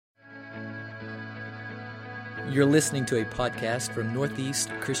You're listening to a podcast from Northeast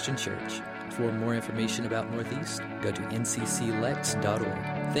Christian Church. For more information about Northeast, go to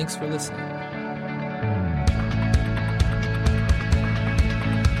ncclex.org. Thanks for listening.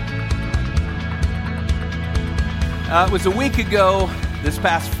 It was a week ago, this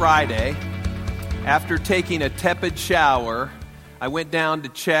past Friday, after taking a tepid shower, I went down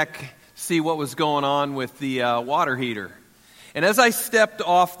to see what was going on with the water heater. And as I stepped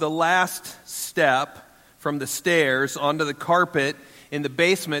off the last step from the stairs onto the carpet in the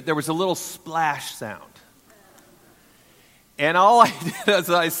basement, there was a little splash sound. And all I did is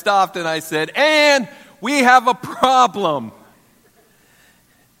I stopped and I said, "And we have a problem."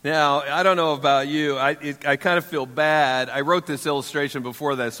 Now, I don't know about you, I kind of feel bad. I wrote this illustration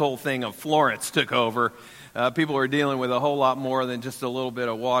before this whole thing of Florence took over. People were dealing with a whole lot more than just a little bit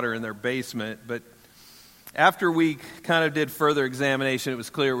of water in their basement. But after we kind of did further examination, it was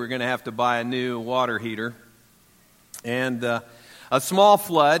clear we were going to have to buy a new water heater. And a small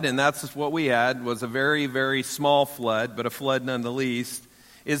flood, and that's what we had, was a very, very small flood, but a flood none the least,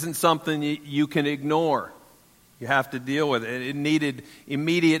 isn't something you can ignore. You have to deal with it. It needed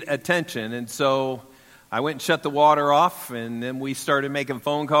immediate attention. And so I went and shut the water off, and then we started making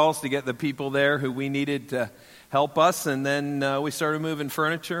phone calls to get the people there who we needed to help us. And then we started moving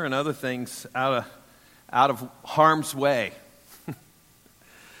furniture and other things out of harm's way.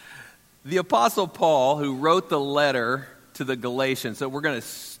 The Apostle Paul, who wrote the letter to the Galatians that we're going to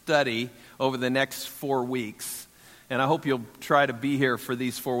study over the next 4 weeks, and I hope you'll try to be here for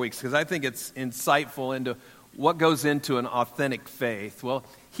these 4 weeks because I think it's insightful into what goes into an authentic faith. Well,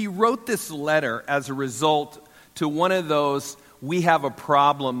 he wrote this letter as a result to one of those we have a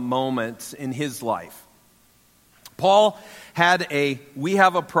problem moments in his life. Paul had a we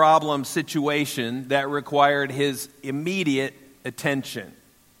have a problem situation that required his immediate attention.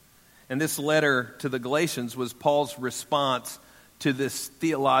 And this letter to the Galatians was Paul's response to this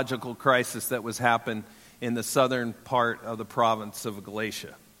theological crisis that was happening in the southern part of the province of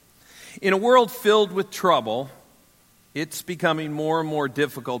Galatia. In a world filled with trouble, it's becoming more and more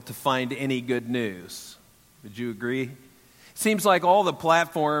difficult to find any good news. Would you agree? Seems like all the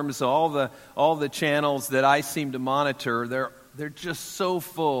platforms, all the channels that I seem to monitor, they're just so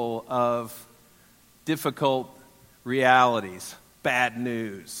full of difficult realities, bad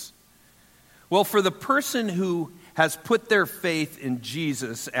news. Well, for the person who has put their faith in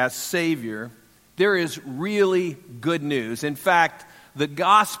Jesus as Savior, there is really good news. In fact, the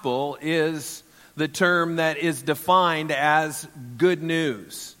gospel is the term that is defined as good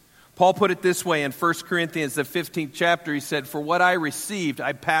news. Paul put it this way in 1 Corinthians, the 15th chapter. He said, "For what I received,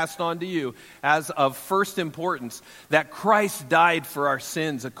 I passed on to you as of first importance, that Christ died for our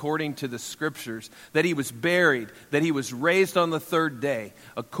sins according to the Scriptures, that he was buried, that he was raised on the third day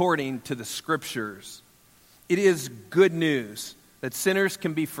according to the Scriptures." It is good news that sinners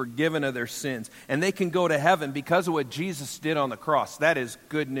can be forgiven of their sins, and they can go to heaven because of what Jesus did on the cross. That is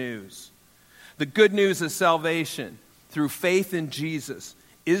good news. The good news of salvation through faith in Jesus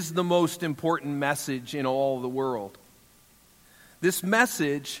is the most important message in all the world. This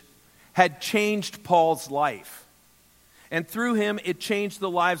message had changed Paul's life. And through him, it changed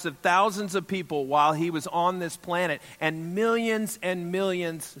the lives of thousands of people while he was on this planet, and millions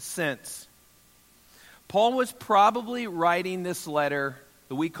since. Paul was probably writing this letter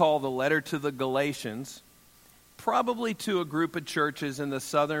that we call the letter to the Galatians, probably to a group of churches in the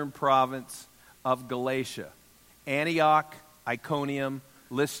southern province of Galatia: Antioch, Iconium,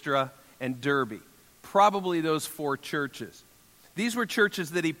 Lystra, and Derbe. Probably those 4 churches. These were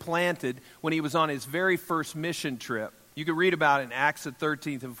churches that he planted when he was on his very first mission trip. You can read about it in Acts, the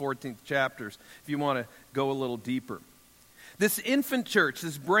 13th and 14th chapters if you want to go a little deeper. This infant church,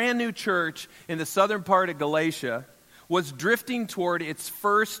 this brand new church in the southern part of Galatia, was drifting toward its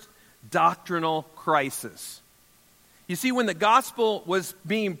first doctrinal crisis. You see, when the gospel was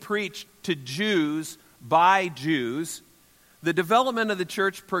being preached to Jews by Jews, the development of the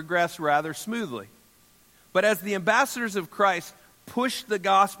church progressed rather smoothly. But as the ambassadors of Christ pushed the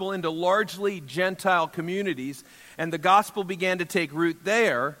gospel into largely Gentile communities, and the gospel began to take root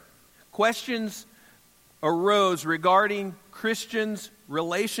there, questions arose regarding Christians'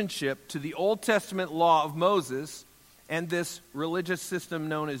 relationship to the Old Testament law of Moses and this religious system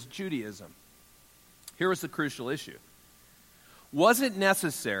known as Judaism. Here was the crucial issue. Was it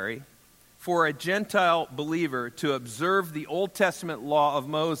necessary for a Gentile believer to observe the Old Testament law of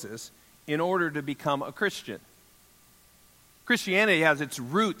Moses in order to become a Christian? Christianity has its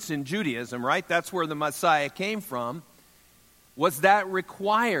roots in Judaism, right? That's where the Messiah came from. Was that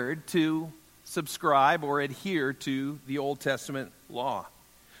required to subscribe or adhere to the Old Testament law?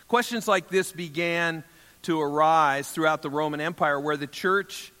 Questions like this began to arise throughout the Roman Empire where the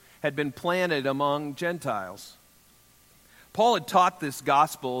church had been planted among Gentiles. Paul had taught this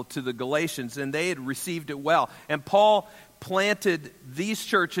gospel to the Galatians, and they had received it well. And Paul planted these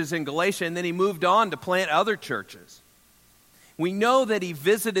churches in Galatia, and then he moved on to plant other churches. We know that he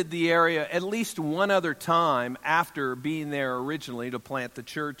visited the area at least one other time after being there originally to plant the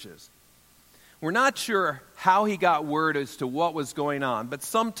churches. We're not sure how he got word as to what was going on, but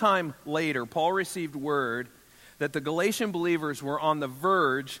sometime later, Paul received word that the Galatian believers were on the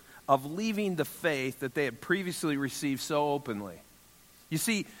verge of leaving the faith that they had previously received so openly. You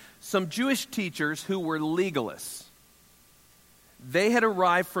see, some Jewish teachers who were legalists, they had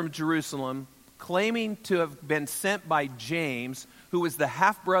arrived from Jerusalem claiming to have been sent by James, who was the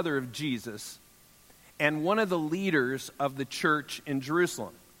half-brother of Jesus and one of the leaders of the church in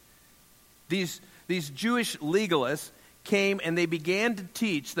Jerusalem. These Jewish legalists came and they began to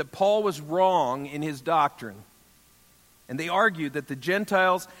teach that Paul was wrong in his doctrine. And they argued that the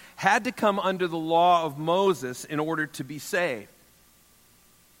Gentiles had to come under the law of Moses in order to be saved.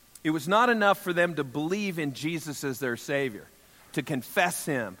 It was not enough for them to believe in Jesus as their Savior, to confess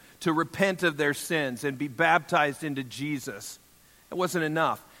Him, to repent of their sins and be baptized into Jesus. It wasn't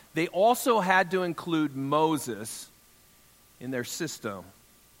enough. They also had to include Moses in their system.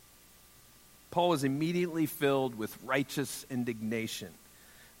 Paul was immediately filled with righteous indignation.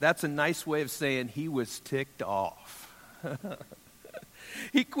 That's a nice way of saying he was ticked off.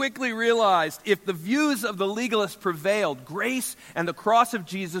 He quickly realized if the views of the legalists prevailed, grace and the cross of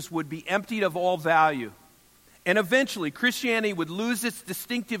Jesus would be emptied of all value. And eventually, Christianity would lose its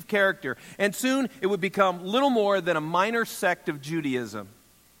distinctive character, and soon it would become little more than a minor sect of Judaism.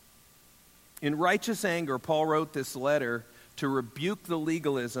 In righteous anger, Paul wrote this letter to rebuke the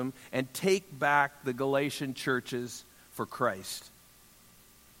legalism and take back the Galatian churches for Christ.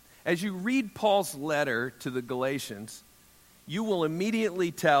 As you read Paul's letter to the Galatians, you will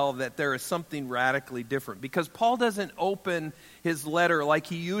immediately tell that there is something radically different, because Paul doesn't open his letter like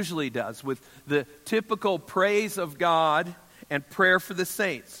he usually does with the typical praise of God and prayer for the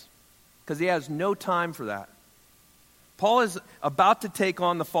saints, because he has no time for that. Paul is about to take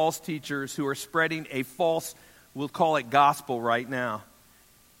on the false teachers who are spreading a false, we'll call it gospel right now.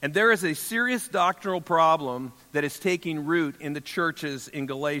 And there is a serious doctrinal problem that is taking root in the churches in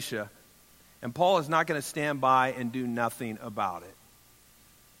Galatia. And Paul is not going to stand by and do nothing about it.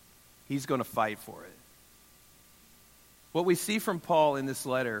 He's going to fight for it. What we see from Paul in this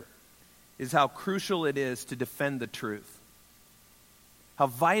letter is how crucial it is to defend the truth. How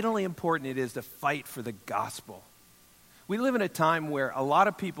vitally important it is to fight for the gospel. We live in a time where a lot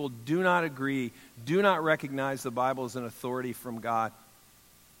of people do not agree, do not recognize the Bible as an authority from God.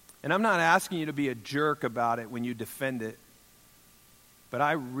 And I'm not asking you to be a jerk about it when you defend it. But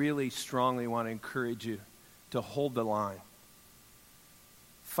I really strongly want to encourage you to hold the line.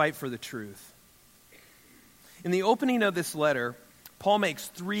 Fight for the truth. In the opening of this letter, Paul makes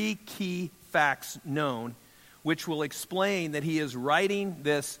 3 key facts known, which will explain that he is writing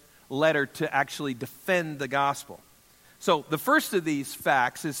this letter to actually defend the gospel. So the first of these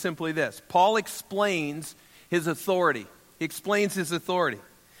facts is simply this. Paul explains his authority. He explains his authority.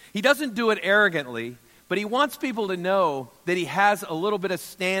 He doesn't do it arrogantly, but he wants people to know that he has a little bit of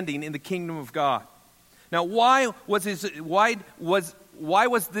standing in the kingdom of God. Now, why was this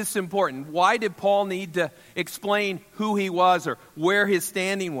important? Why did Paul need to explain who he was or where his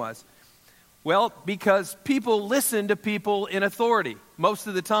standing was? Well, because people listen to people in authority most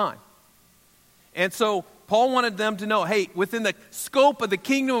of the time. And so Paul wanted them to know, hey, within the scope of the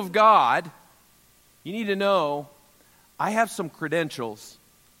kingdom of God, you need to know, I have some credentials.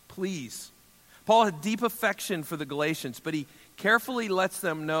 Please. Paul had deep affection for the Galatians, but he carefully lets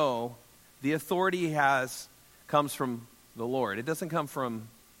them know the authority he has comes from the Lord. It doesn't come from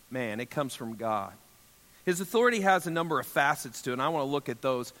man. It comes from God. His authority has a number of facets to it, and I want to look at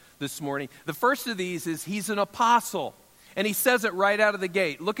those this morning. The first of these is he's an apostle, and he says it right out of the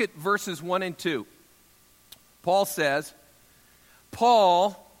gate. Look at verses 1 and 2. Paul says,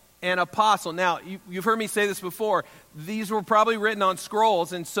 Paul, an apostle. Now, you've heard me say this before. These were probably written on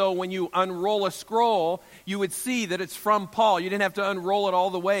scrolls, and so when you unroll a scroll, you would see that it's from Paul. You didn't have to unroll it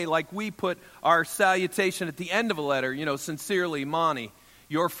all the way like we put our salutation at the end of a letter, sincerely, Monty,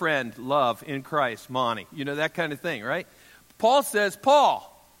 your friend, love in Christ, Monty. That kind of thing, right? Paul says, Paul,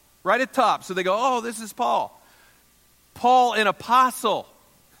 right at top. So they go, oh, this is Paul. Paul, an apostle.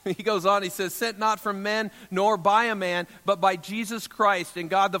 He goes on, he says, sent not from men, nor by a man, but by Jesus Christ and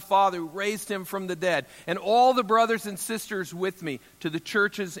God the Father, who raised him from the dead, and all the brothers and sisters with me to the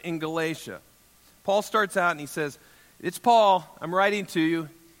churches in Galatia. Paul starts out and he says, it's Paul, I'm writing to you,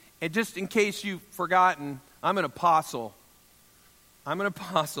 And just in case you've forgotten, I'm an apostle. I'm an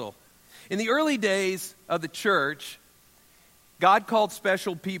apostle. In the early days of the church, God called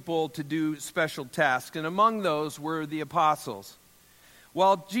special people to do special tasks, and among those were the apostles.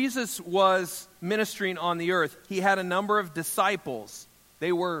 While Jesus was ministering on the earth, he had a number of disciples.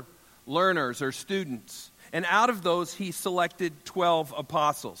 They were learners or students. And out of those, he selected 12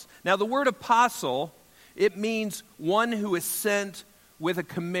 apostles. Now, the word apostle, it means one who is sent with a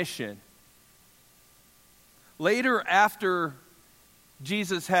commission. Later, after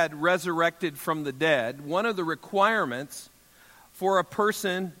Jesus had resurrected from the dead, one of the requirements for a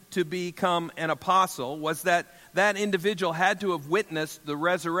person to become an apostle was that that individual had to have witnessed the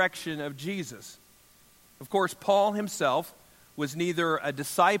resurrection of Jesus. Of course, Paul himself was neither a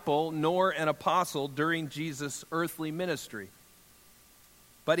disciple nor an apostle during Jesus' earthly ministry.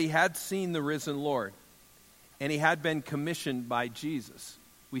 But he had seen the risen Lord, and he had been commissioned by Jesus.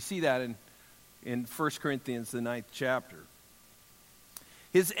 We see that in 1 Corinthians, the 9th chapter.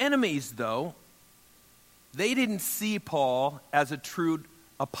 His enemies, though, they didn't see Paul as a true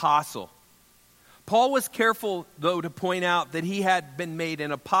apostle. Paul was careful, though, to point out that he had been made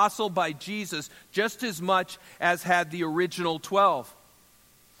an apostle by Jesus just as much as had the original 12.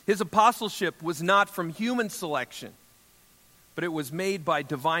 His apostleship was not from human selection, but it was made by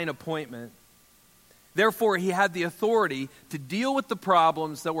divine appointment. Therefore, he had the authority to deal with the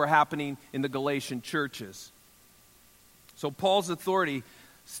problems that were happening in the Galatian churches. So Paul's authority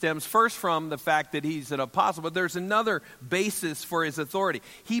stems first from the fact that he's an apostle, but there's another basis for his authority.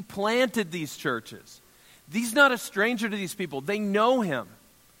 He planted these churches. He's not a stranger to these people. They know him.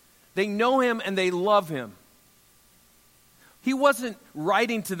 They know him and they love him. He wasn't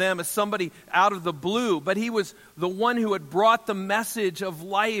writing to them as somebody out of the blue, but he was the one who had brought the message of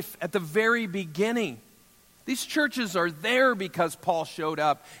life at the very beginning. These churches are there because Paul showed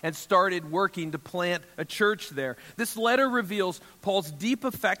up and started working to plant a church there. This letter reveals Paul's deep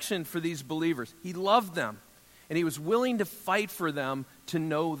affection for these believers. He loved them, and he was willing to fight for them to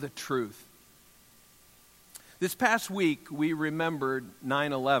know the truth. This past week, we remembered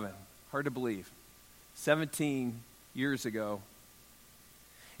 9/11. Hard to believe. 17 years ago.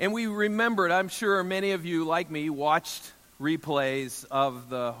 And we remembered, I'm sure many of you, like me, watched replays of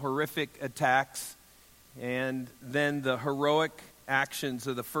the horrific attacks and then the heroic actions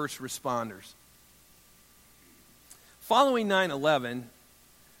of the first responders. Following 9/11,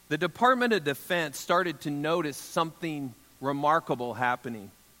 the Department of Defense started to notice something remarkable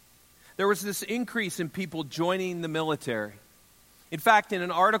happening. There was this increase in people joining the military. In fact, in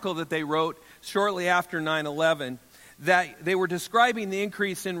an article that they wrote shortly after 9/11, that they were describing the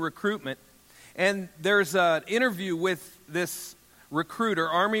increase in recruitment. And there's an interview with this recruiter,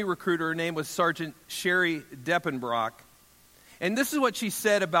 Army recruiter. Her name was Sergeant Sherry Deppenbrock. And this is what she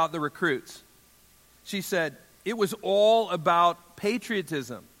said about the recruits. She said, it was all about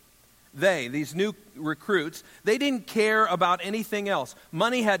patriotism. These new recruits, they didn't care about anything else.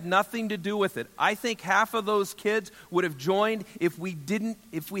 Money had nothing to do with it. I think half of those kids would have joined if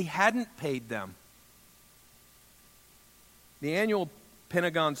we hadn't paid them. The annual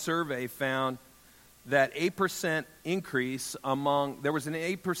Pentagon survey found that there was an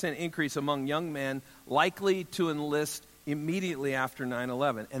 8% increase among young men likely to enlist immediately after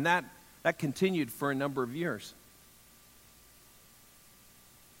 9/11. And that continued for a number of years.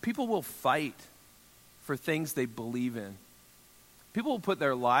 People will fight for things they believe in. People will put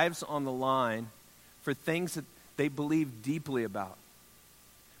their lives on the line for things that they believe deeply about.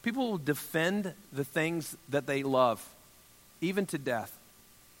 People will defend the things that they love, even to death.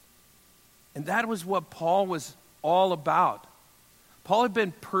 And that was what Paul was all about. Paul had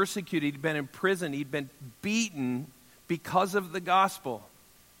been persecuted, he'd been in prison, he'd been beaten because of the gospel.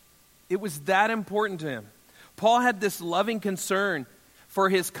 It was that important to him. Paul had this loving concern for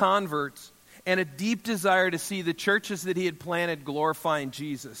his converts and a deep desire to see the churches that he had planted glorifying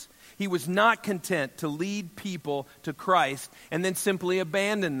Jesus. He was not content to lead people to Christ and then simply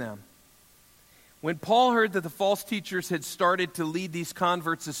abandon them. When Paul heard that the false teachers had started to lead these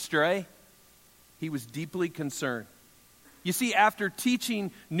converts astray, he was deeply concerned. You see, after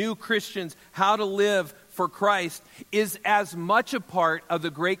teaching new Christians how to live for Christ is as much a part of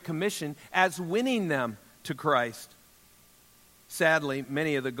the Great Commission as winning them to Christ. Sadly,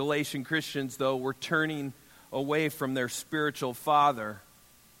 many of the Galatian Christians, though, were turning away from their spiritual father,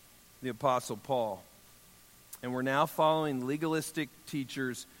 the Apostle Paul, and were now following legalistic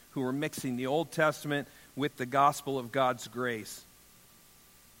teachers who were mixing the Old Testament with the gospel of God's grace.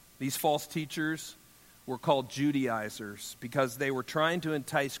 These false teachers were called Judaizers because they were trying to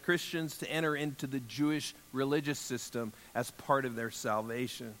entice Christians to enter into the Jewish religious system as part of their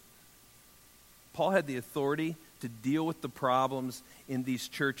salvation. Paul had the authority to deal with the problems in these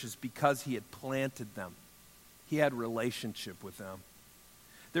churches because he had planted them. He had relationship with them.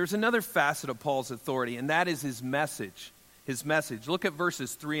 There's another facet of Paul's authority, and that is his message. His message. Look at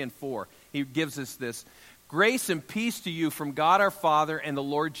verses 3 and 4. He gives us this. Grace and peace to you from God our Father and the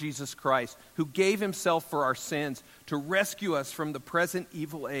Lord Jesus Christ, who gave himself for our sins to rescue us from the present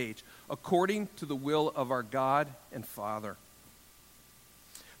evil age, according to the will of our God and Father.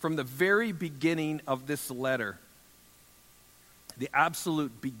 From the very beginning of this letter, the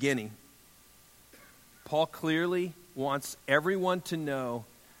absolute beginning, Paul clearly wants everyone to know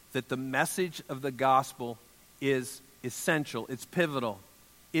that the message of the gospel is essential. It's pivotal.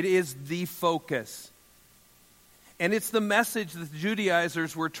 It is the focus. And it's the message that the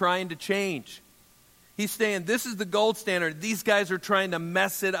Judaizers were trying to change. He's saying this is the gold standard. These guys are trying to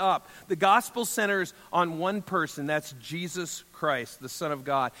mess it up. The gospel centers on one person. That's Jesus Christ, the Son of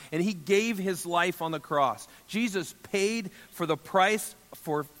God. And he gave his life on the cross. Jesus paid for the price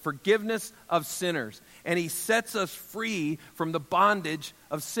for forgiveness of sinners. And he sets us free from the bondage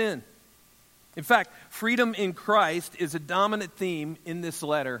of sin. In fact, freedom in Christ is a dominant theme in this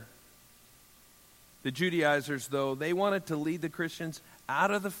letter. The Judaizers, though, they wanted to lead the Christians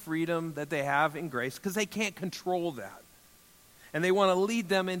out of the freedom that they have in grace because they can't control that. And they want to lead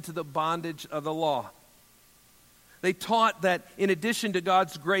them into the bondage of the law. They taught that in addition to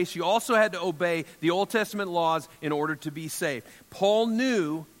God's grace, you also had to obey the Old Testament laws in order to be saved. Paul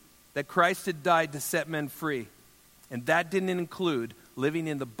knew that Christ had died to set men free. And that didn't include living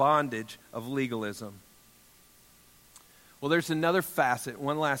in the bondage of legalism. Well, there's another facet,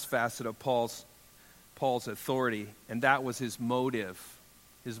 one last facet of Paul's authority, and that was his motive.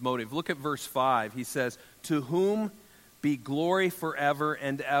 His motive. Look at verse 5. He says, to whom be glory forever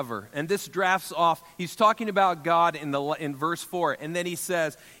and ever. And this drafts off, he's talking about God in verse 4, and then he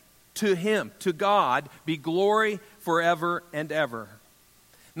says, to him, to God, be glory forever and ever.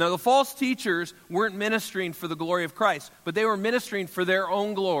 Now, the false teachers weren't ministering for the glory of Christ, but they were ministering for their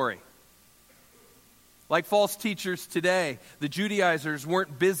own glory. Like false teachers today, the Judaizers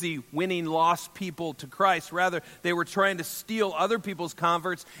weren't busy winning lost people to Christ. Rather, they were trying to steal other people's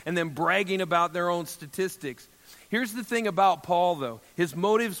converts and then bragging about their own statistics. Here's the thing about Paul, though. His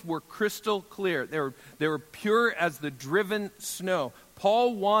motives were crystal clear. They were pure as the driven snow.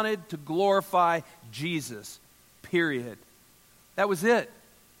 Paul wanted to glorify Jesus, period. That was it.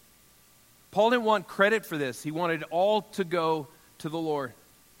 Paul didn't want credit for this. He wanted all to go to the Lord.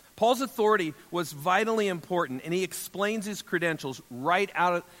 Paul's authority was vitally important, and he explains his credentials right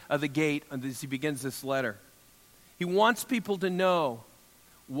out of the gate as he begins this letter. He wants people to know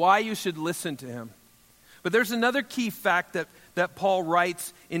why you should listen to him. But there's another key fact that Paul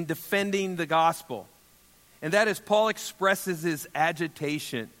writes in defending the gospel, and that is Paul expresses his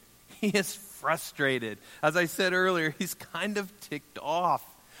agitation. He is frustrated. As I said earlier, he's kind of ticked off.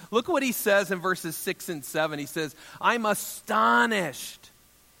 Look what he says in verses 6 and 7. He says, I'm astonished.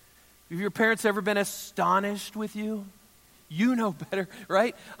 Have your parents ever been astonished with you? You know better,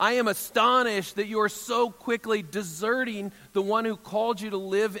 right? I am astonished that you are so quickly deserting the one who called you to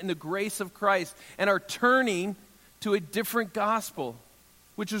live in the grace of Christ and are turning to a different gospel,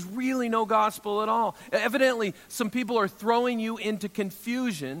 which is really no gospel at all. Evidently, some people are throwing you into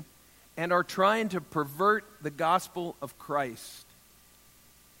confusion and are trying to pervert the gospel of Christ.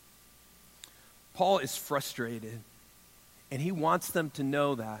 Paul is frustrated, and he wants them to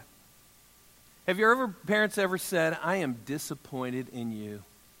know that. Have your parents ever said, I am disappointed in you?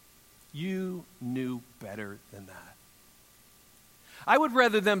 You knew better than that. I would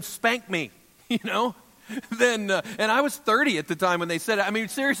rather them spank me, than, and I was 30 at the time when they said it. I mean,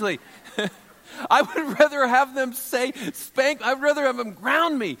 seriously, I would rather have them say spank, I'd rather have them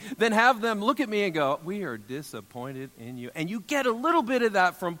ground me than have them look at me and go, we are disappointed in you. And you get a little bit of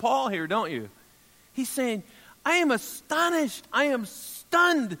that from Paul here, don't you? He's saying, I am astonished, I am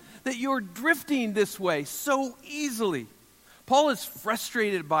stunned that you're drifting this way so easily. Paul is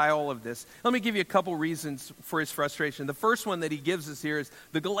frustrated by all of this. Let me give you a couple reasons for his frustration. The first one that he gives us here is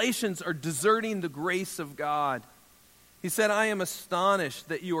the Galatians are deserting the grace of God. He said, I am astonished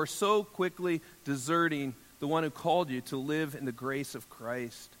that you are so quickly deserting the one who called you to live in the grace of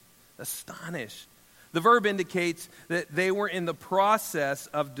Christ. Astonished. The verb indicates that they were in the process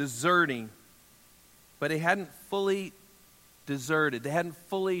of deserting, but they hadn't fully deserted. They hadn't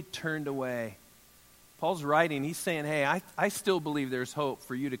fully turned away. Paul's writing, he's saying, hey, I still believe there's hope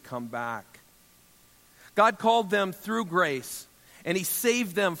for you to come back. God called them through grace, and he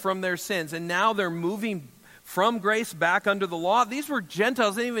saved them from their sins, and now they're moving from grace back under the law. These were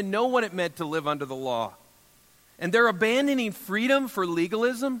Gentiles. They didn't even know what it meant to live under the law. And they're abandoning freedom for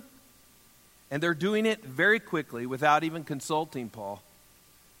legalism. And they're doing it very quickly without even consulting Paul.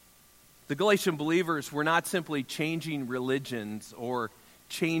 The Galatian believers were not simply changing religions or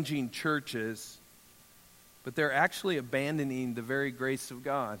changing churches, but they're actually abandoning the very grace of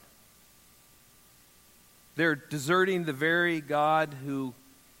God. They're deserting the very God who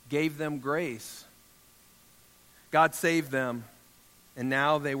gave them grace. God saved them, and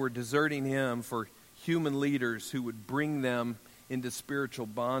now they were deserting Him for human leaders who would bring them into spiritual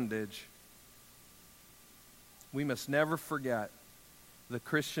bondage. We must never forget the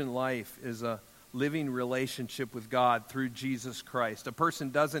Christian life is a living relationship with God through Jesus Christ. A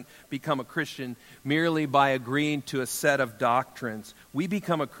person doesn't become a Christian merely by agreeing to a set of doctrines. We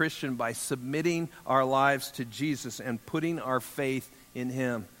become a Christian by submitting our lives to Jesus and putting our faith in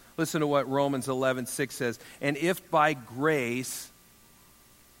Him. Listen to what Romans 11:6 says. And if by grace,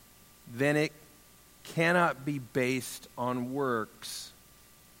 then it cannot be based on works.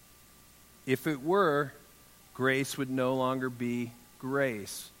 If it were, grace would no longer be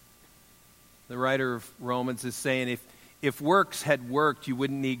grace. The writer of Romans is saying if works had worked, you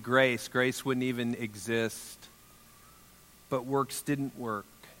wouldn't need grace. Grace wouldn't even exist. But works didn't work.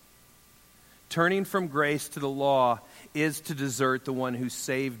 Turning from grace to the law is to desert the one who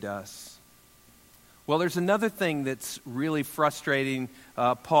saved us. Well, there's another thing that's really frustrating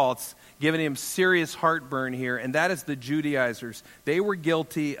Paul. It's giving him serious heartburn here, and that is the Judaizers. They were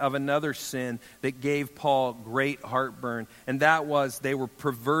guilty of another sin that gave Paul great heartburn, and that was they were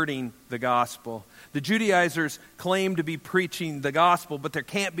perverting the gospel. The Judaizers claim to be preaching the gospel, but there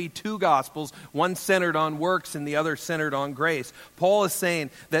can't be two gospels, one centered on works and the other centered on grace. Paul is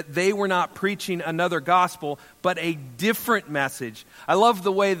saying that they were not preaching another gospel, but a different message. I love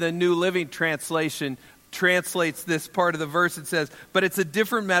the way the New Living Translation translates this part of the verse. It says, but it's a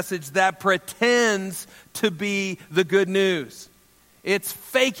different message that pretends to be the good news. It's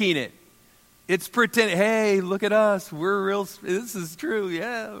faking it. It's pretending, hey, look at us. We're real. This is true.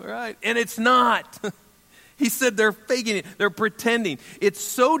 Yeah, right. And it's not. He said they're faking it. They're pretending. It's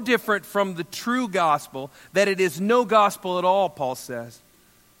so different from the true gospel that it is no gospel at all, Paul says.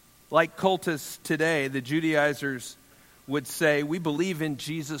 Like cultists today, the Judaizers would say, we believe in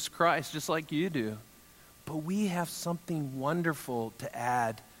Jesus Christ just like you do. But we have something wonderful to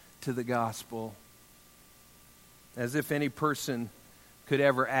add to the gospel. As if any person could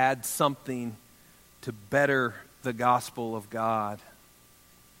ever add something to better the gospel of God.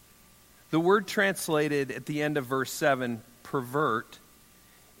 The word translated at the end of verse 7, pervert,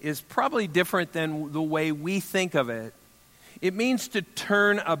 is probably different than the way we think of it. It means to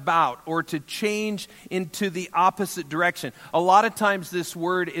turn about or to change into the opposite direction. A lot of times this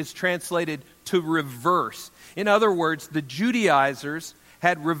word is translated to reverse. In other words, the Judaizers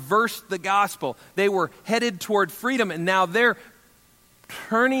had reversed the gospel. They were headed toward freedom, and now they're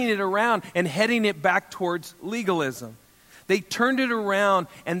turning it around and heading it back towards legalism. They turned it around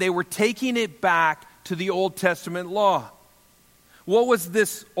and they were taking it back to the Old Testament law. What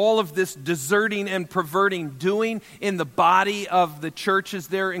was all of this deserting and perverting doing in the body of the churches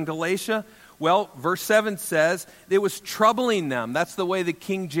there in Galatia? Well, verse 7 says it was troubling them. That's the way the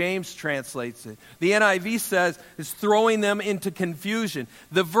King James translates it. The NIV says it's throwing them into confusion.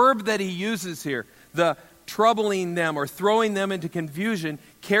 The verb that he uses here, the troubling them or throwing them into confusion,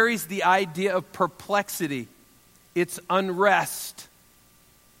 carries the idea of perplexity. It's unrest.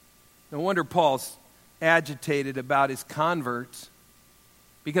 No wonder Paul's agitated about his converts,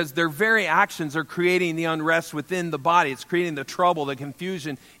 because their very actions are creating the unrest within the body. It's creating the trouble, the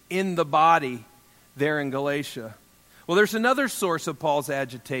confusion in the body there in Galatia. Well, there's another source of Paul's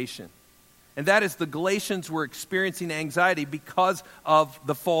agitation, and that is the Galatians were experiencing anxiety because of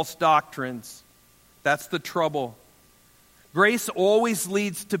the false doctrines. That's the trouble. Grace always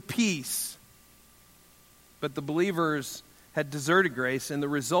leads to peace, but the believers had deserted grace, and the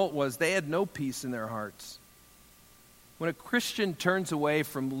result was they had no peace in their hearts. When a Christian turns away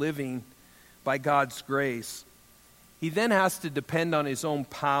from living by God's grace, he then has to depend on his own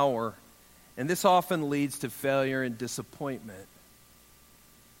power, and this often leads to failure and disappointment.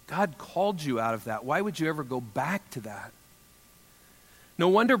 God called you out of that. Why would you ever go back to that? No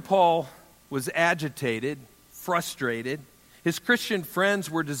wonder Paul was agitated, frustrated. His Christian friends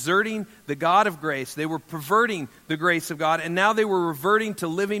were deserting the God of grace. They were perverting the grace of God, and now they were reverting to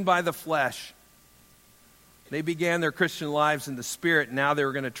living by the flesh. They began their Christian lives in the Spirit, and now they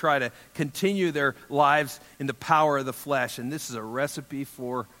were going to try to continue their lives in the power of the flesh, and this is a recipe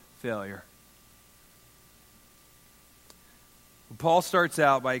for failure. Paul starts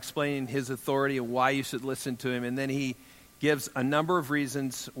out by explaining his authority and why you should listen to him, and then he gives a number of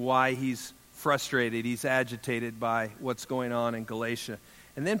reasons why he's frustrated, he's agitated by what's going on in Galatia.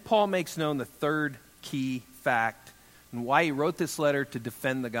 And then Paul makes known the third key fact and why he wrote this letter to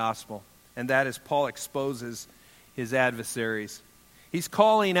defend the gospel. And that is Paul exposes his adversaries. He's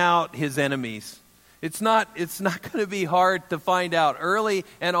calling out his enemies. It's not going to be hard to find out early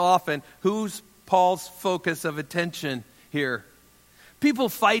and often who's Paul's focus of attention here. People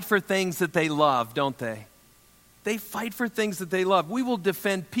fight for things that they love, don't they? They fight for things that they love. We will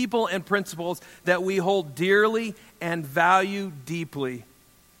defend people and principles that we hold dearly and value deeply.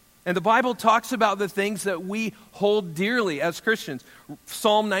 And the Bible talks about the things that we hold dearly as Christians.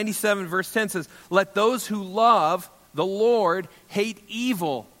 Psalm 97 verse 10 says, "Let those who love the Lord hate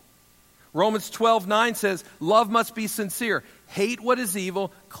evil." Romans 12:9 says, "Love must be sincere. Hate what is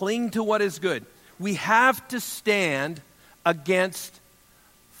evil, cling to what is good." We have to stand against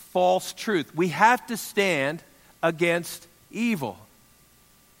false truth. We have to stand against evil.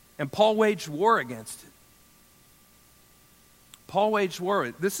 And Paul waged war against it. Paul waged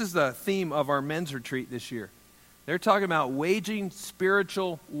war. This is the theme of our men's retreat this year. They're talking about waging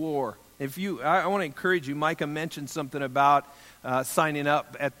spiritual war. I want to encourage you. Micah mentioned something about signing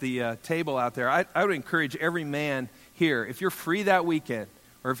up at the table out there. I would encourage every man here, if you're free that weekend,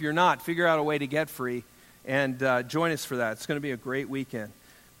 or if you're not, figure out a way to get free and join us for that. It's going to be a great weekend.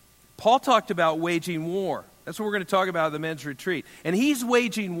 Paul talked about waging war. That's what we're going to talk about at the men's retreat. And he's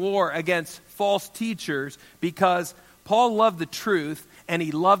waging war against false teachers because Paul loved the truth and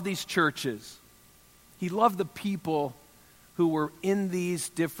he loved these churches. He loved the people who were in these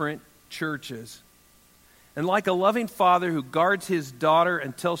different churches. And like a loving father who guards his daughter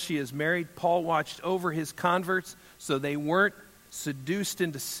until she is married, Paul watched over his converts so they weren't seduced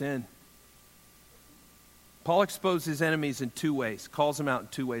into sin. Paul exposed his enemies in two ways, calls them out in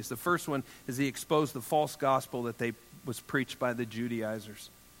two ways. The first one is he exposed the false gospel that was preached by the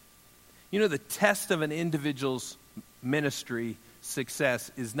Judaizers. You know, the test of an individual's ministry success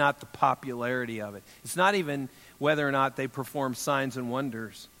is not the popularity of it. It's not even whether or not they perform signs and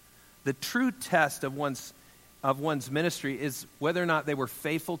wonders. The true test of one's ministry is whether or not they were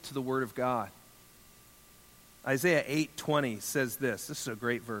faithful to the Word of God. Isaiah 8:20 says this. This is a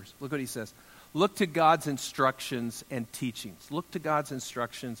great verse. Look what he says. Look to God's instructions and teachings. Look to God's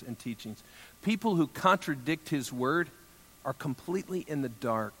instructions and teachings. People who contradict his word are completely in the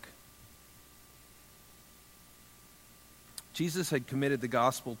dark. Jesus had committed the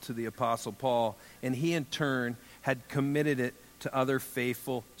gospel to the Apostle Paul, and he in turn had committed it to other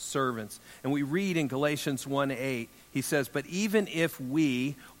faithful servants. And we read in Galatians 1:8, he says, "But even if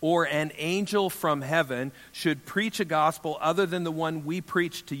we or an angel from heaven should preach a gospel other than the one we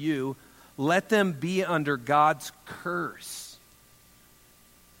preach to you, let them be under God's curse."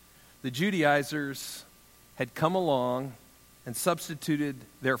 The Judaizers had come along and substituted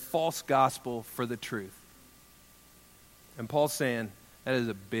their false gospel for the truth. And Paul's saying that is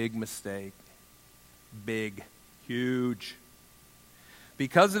a big mistake. Big, huge.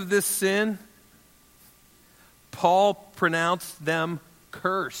 Because of this sin, Paul pronounced them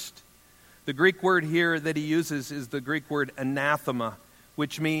cursed. The Greek word here that he uses is the Greek word anathema,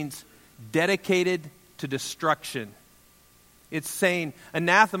 which means dedicated to destruction. It's saying,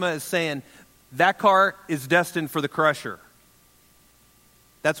 anathema is saying, that car is destined for the crusher.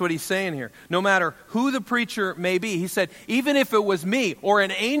 That's what he's saying here. No matter who the preacher may be, he said, even if it was me or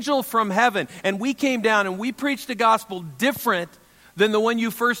an angel from heaven, and we came down and we preached a gospel different than the one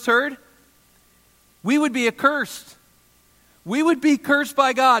you first heard, we would be accursed. We would be cursed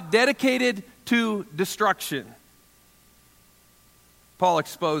by God, dedicated to destruction. Paul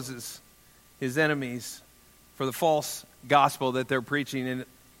exposes his enemies for the false gospel that they're preaching, and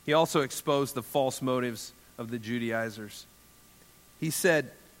he also exposed the false motives of the Judaizers. He said,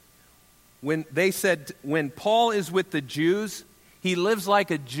 when Paul is with the Jews, he lives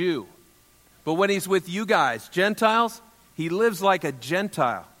like a Jew. But when he's with you guys, Gentiles, he lives like a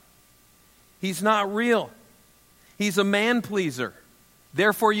Gentile. He's not real. He's a man-pleaser.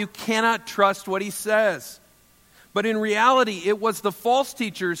 Therefore, you cannot trust what he says. But in reality, it was the false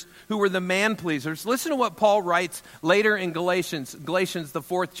teachers who were the man-pleasers. Listen to what Paul writes later in Galatians. Galatians, the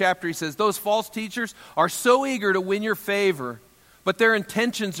 4th chapter, he says, those false teachers are so eager to win your favor, but their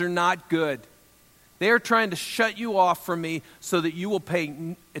intentions are not good. They are trying to shut you off from me so that you will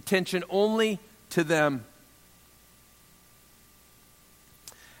pay attention only to them.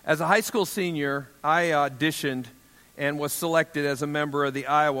 As a high school senior, I auditioned and was selected as a member of the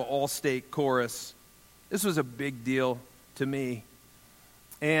Iowa All-State Chorus. This was a big deal to me.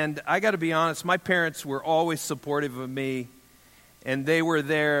 And I got to be honest, my parents were always supportive of me, and they were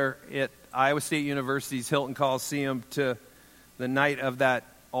there at Iowa State University's Hilton Coliseum to the night of that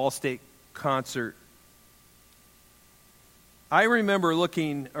All-State concert. I remember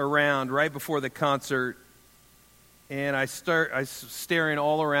looking around right before the concert, and I was staring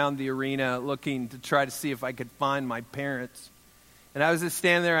all around the arena looking to try to see if I could find my parents. And I was just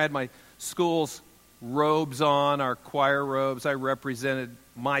standing there. I had my school's robes on, our choir robes. I represented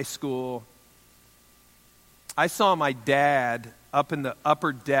my school. I saw my dad up in the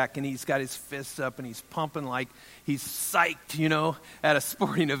upper deck, and he's got his fists up, and he's pumping like he's psyched, at a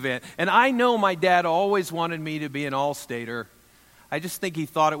sporting event. And I know my dad always wanted me to be an all-stater. I just think he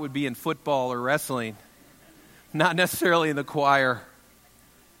thought it would be in football or wrestling, not necessarily in the choir.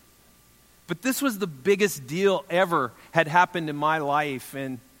 But this was the biggest deal ever had happened in my life,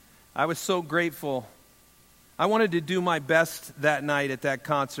 and I was so grateful. I wanted to do my best that night at that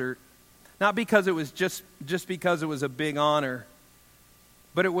concert, not because it was just because it was a big honor,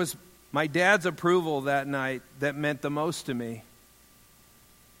 but it was my dad's approval that night that meant the most to me.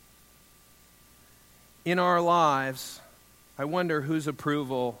 In our lives, I wonder whose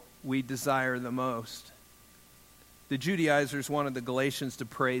approval we desire the most. The Judaizers wanted the Galatians to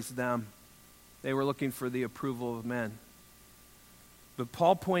praise them. They were looking for the approval of men. But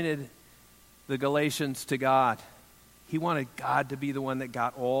Paul pointed the Galatians to God. He wanted God to be the one that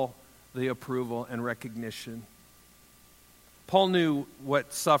got all the approval and recognition. Paul knew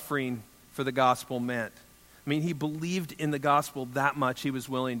what suffering for the gospel meant. I mean, he believed in the gospel that much he was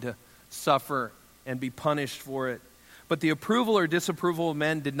willing to suffer and be punished for it. But the approval or disapproval of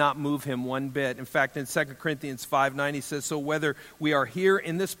men did not move him one bit. In fact, in 2 Corinthians 5:9, he says, "So whether we are here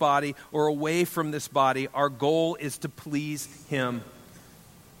in this body or away from this body, our goal is to please him."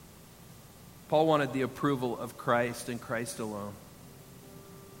 Paul wanted the approval of Christ and Christ alone.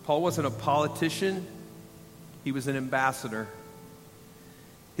 Paul wasn't a politician. He was an ambassador.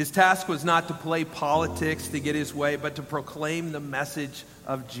 His task was not to play politics to get his way, but to proclaim the message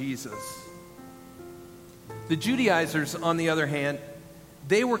of Jesus. The Judaizers, on the other hand,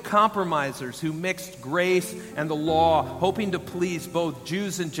 they were compromisers who mixed grace and the law, hoping to please both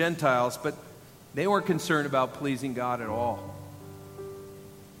Jews and Gentiles, but they weren't concerned about pleasing God at all.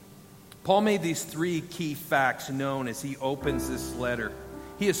 Paul made these three key facts known as he opens this letter.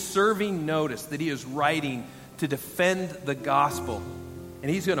 He is serving notice that he is writing to defend the gospel,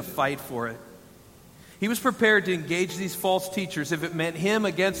 and he's going to fight for it. He was prepared to engage these false teachers if it meant him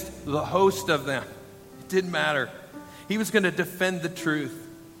against the host of them. It didn't matter. He was going to defend the truth.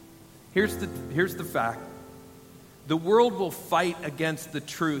 Here's the fact. The world will fight against the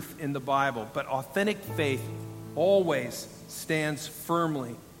truth in the Bible, but authentic faith always stands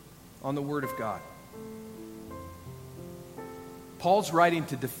firmly on the Word of God. Paul's writing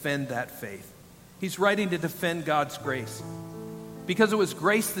to defend that faith. He's writing to defend God's grace. Because it was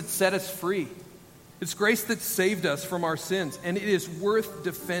grace that set us free. It's grace that saved us from our sins, and it is worth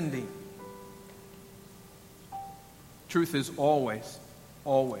defending. Truth is always,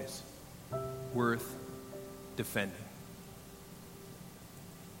 always worth defending.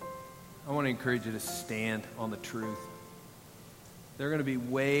 I want to encourage you to stand on the truth. There are going to be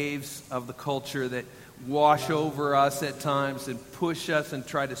waves of the culture that wash over us at times and push us and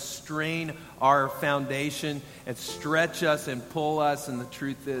try to strain our foundation and stretch us and pull us. And the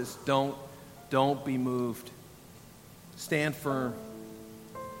truth is, don't be moved. Stand firm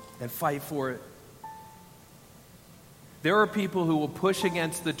and fight for it. There are people who will push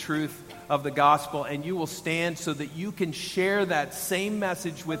against the truth of the gospel, and you will stand so that you can share that same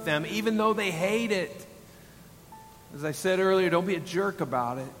message with them, even though they hate it. As I said earlier, don't be a jerk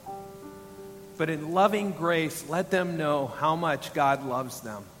about it. But in loving grace, let them know how much God loves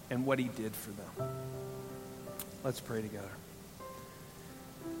them and what He did for them. Let's pray together.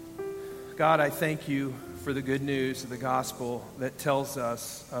 God, I thank you for the good news of the gospel that tells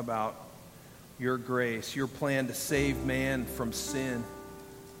us about your grace, your plan to save man from sin.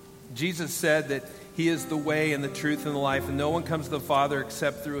 Jesus said that He is the way and the truth and the life, and no one comes to the Father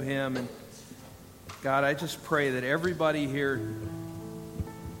except through Him. And God, I just pray that everybody here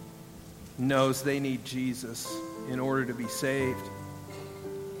knows they need Jesus in order to be saved.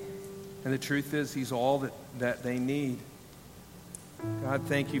 And the truth is, He's all that they need. God,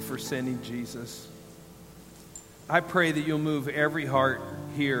 thank you for sending Jesus. I pray that you'll move every heart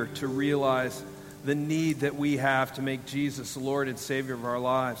here to realize the need that we have to make Jesus the Lord and Savior of our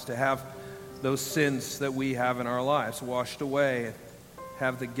lives, to have those sins that we have in our lives washed away, and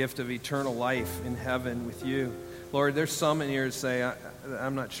have the gift of eternal life in heaven with you. Lord, there's some in here that say,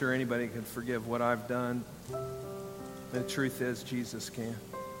 I'm not sure anybody can forgive what I've done. The truth is, Jesus can.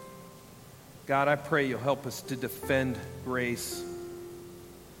 God, I pray you'll help us to defend grace.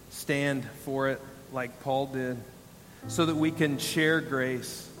 Stand for it like Paul did, so that we can share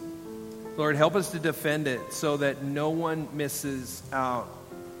grace Lord, help us to defend it so that no one misses out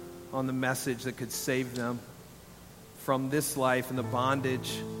on the message that could save them from this life and the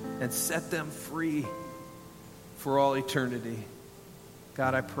bondage and set them free for all eternity.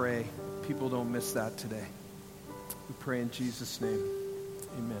 God, I pray people don't miss that today. We pray in Jesus' name.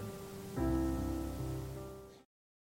 Amen.